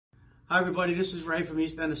Hi everybody, this is Ray from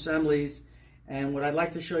East End Assemblies, and what I'd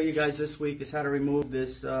like to show you guys this week is how to remove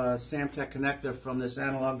this Samtech connector from this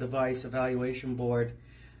analog device evaluation board.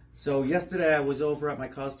 So yesterday I was over at my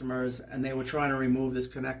customers and they were trying to remove this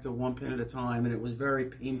connector one pin at a time, and it was very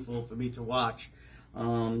painful for me to watch.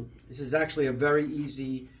 This is actually a very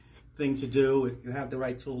easy thing to do if you have the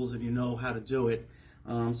right tools and you know how to do it.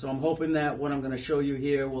 So I'm hoping that what I'm going to show you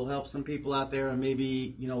here will help some people out there, and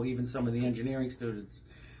maybe even some of the engineering students.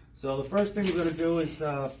 So the first thing we're going to do is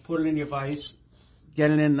put it in your vise,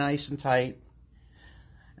 get it in nice and tight,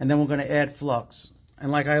 and then we're going to add flux.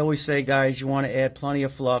 And like I always say, guys, you want to add plenty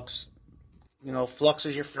of flux. Flux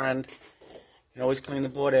is your friend. You can always clean the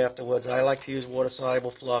board afterwards. I like to use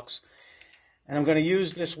water-soluble flux. And I'm going to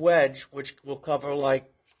use this wedge, which will cover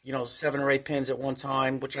like 7 or 8 pins at one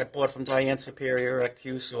time, which I bought from Diane Superior at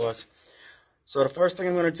Q-Source. So the first thing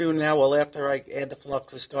I'm going to do now, well, after I add the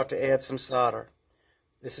flux, is start to add some solder.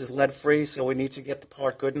 This is lead-free, so we need to get the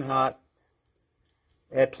part good and hot.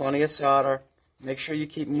 Add plenty of solder. Make sure you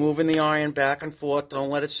keep moving the iron back and forth.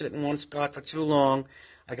 Don't let it sit in one spot for too long.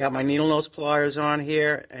 I got my needle nose pliers on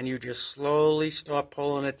here, and you just slowly start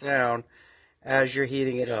pulling it down as you're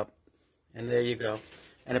heating it up. And there you go.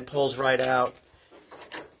 And it pulls right out.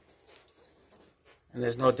 And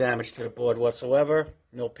there's no damage to the board whatsoever.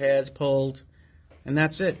 No pads pulled. And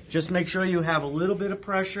that's it. Just make sure you have a little bit of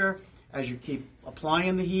pressure as you keep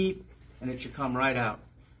applying the heat, and it should come right out.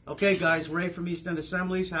 Okay, guys, Ray from East End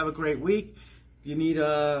Assemblies. Have a great week. If you need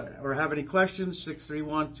or have any questions,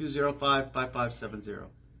 631-205-5570.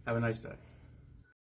 Have a nice day.